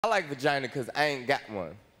I like vagina because I ain't got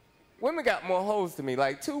one. Women got more hoes to me.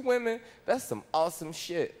 Like 2 women, that's some awesome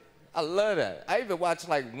shit. I love that. I even watch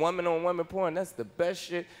like woman-on-woman porn. That's the best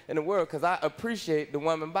shit in the world because I appreciate the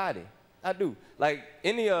woman body. I do. Like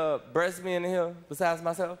any breast men in here besides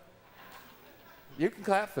myself? You can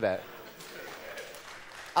clap for that.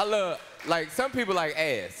 I love, like some people like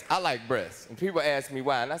ass. I like breasts. And people ask me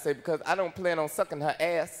why. And I say because I don't plan on sucking her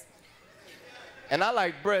ass. And I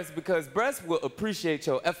like breasts because breasts will appreciate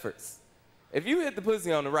your efforts. If you hit the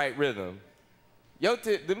pussy on the right rhythm, them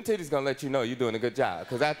titties gonna let you know you're doing a good job.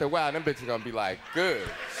 Because after a while, them bitches gonna be like, good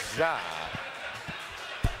job.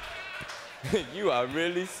 You are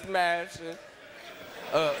really smashing.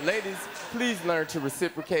 Ladies, please learn to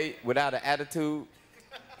reciprocate without an attitude.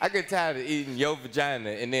 I get tired of eating your vagina,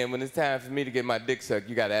 and then when it's time for me to get my dick sucked,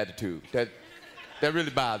 you got an attitude. That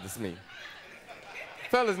really bothers me.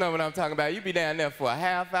 Fellas know what I'm talking about. You be down there for a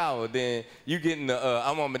half hour, then you get in the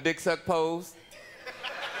I'm on my dick suck pose.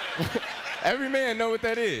 Every man know what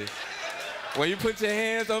that is. When you put your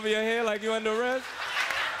hands over your head like you under arrest.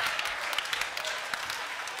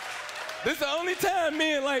 This is the only time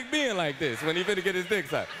men like being like this, when he finna get his dick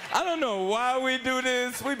sucked. I don't know why we do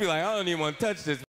this. We be like, I don't even want to touch this.